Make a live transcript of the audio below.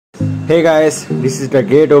Hey guys, this is the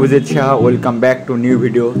great Avizit Shaha. Welcome back to new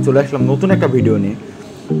video. চলে আসলাম নতুন একটা video নিয়ে।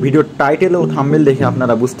 Video title ও thumbnail দেখে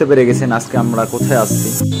আপনারা বুঝতে পেরে গেছেন আজকে আমরা কোথায় আসছি।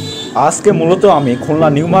 আজকে মূলত আমি খুলনা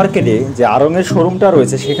নিউ মার্কেটে যে আরঙের শোরুমটা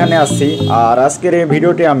রয়েছে সেখানে আসছি। আর আজকের এই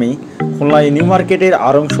ভিডিওতে আমি খুলনা নিউ মার্কেটের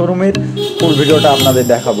আরং শোরুমের ফুল ভিডিওটা আপনাদের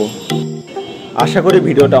দেখাবো। আশা করি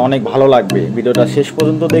ভিডিওটা অনেক ভালো লাগবে। ভিডিওটা শেষ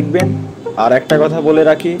পর্যন্ত দেখবেন। আর একটা কথা বলে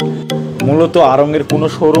রাখি, মূলত আরঙের কোনো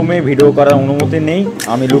শোরুমে ভিডিও করার অনুমতি নেই,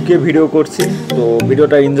 আমি লুকিয়ে ভিডিও করছি, তো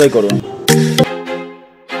ভিডিওটা এনজয় করুন।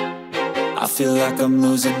 I feel like I'm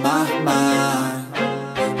losing my mind.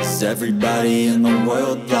 Is everybody in the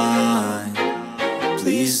world blind?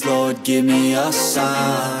 Please Lord give me a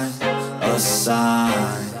sign, a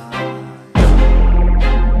sign.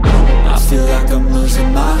 I feel like I'm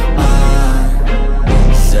losing my mind.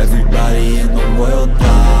 Is everybody in the world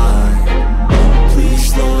blind? Please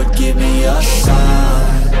Lord give me a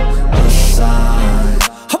sign, a sign.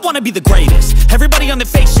 I wanna be the greatest. Everybody on the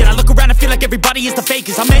fake shit. I look around and feel like everybody is the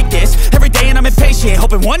fakest. I make this every day and I'm impatient,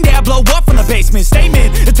 hoping one day I blow up from the basement. Statement,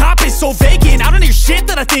 the top is so vacant. I don't hear shit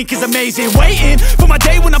that I think is amazing. Waiting for my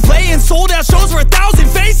day when I'm playing sold out shows for 1,000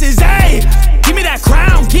 faces. Hey, give me that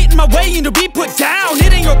crown, get in my way and to be put down.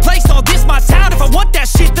 It ain't your place, all this my town. If I want that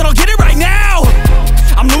shit, then I'll get it right now.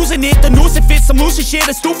 I'm losing it, the noose it fits. I'm losing shit,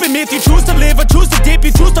 a stupid myth. You choose to live or choose to dip.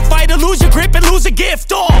 You choose to fight or lose your grip and lose a gift.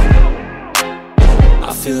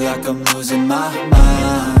 I feel like I'm losing my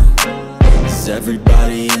mind. Is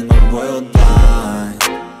everybody in the world blind?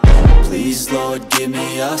 Please Lord give me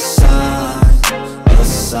a sign, a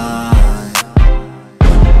sign.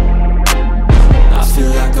 I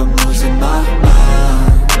feel like I'm losing my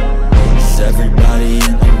mind. Is everybody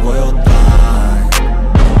in the world blind?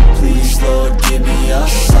 Please Lord give me a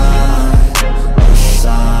sign, a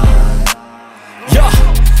sign. Yeah,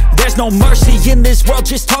 there's no mercy in this world,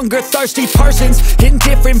 just hunger-thirsty persons in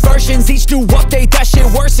different versions. Each new update, that shit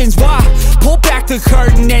worsens. Why? Pull back the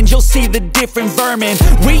curtain and you'll see the different vermin.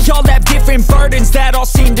 We all have different burdens that all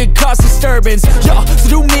seem to cause disturbance. Yo, so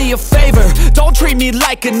do me a favor, don't treat me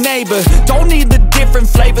like a neighbor. Don't need the different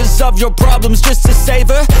flavors of your problems just to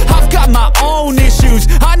savor. I've got my own issues,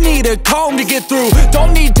 I need a comb to get through.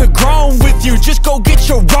 Don't need to groan with you, just go get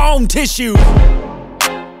your own tissue.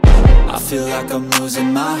 I feel like I'm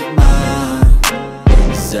losing my mind.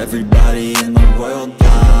 Is everybody in the world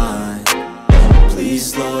blind? Please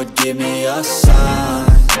Lord give me a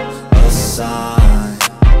sign, a sign.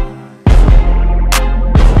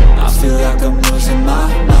 I feel like I'm losing my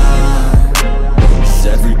mind. Is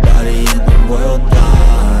everybody in the world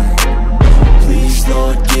blind? Please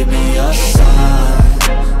Lord give me a sign,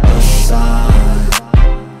 a sign.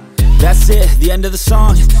 That's it, the end of the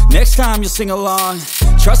song. Next time you'll sing along.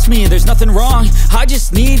 Trust me, there's nothing wrong, I just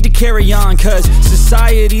need to carry on. Cause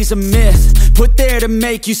society's a myth, put there to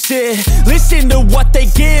make you sit. Listen to what they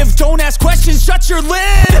give, don't ask questions, shut your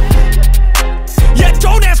lid. Yeah,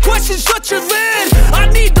 don't ask questions, shut your lid.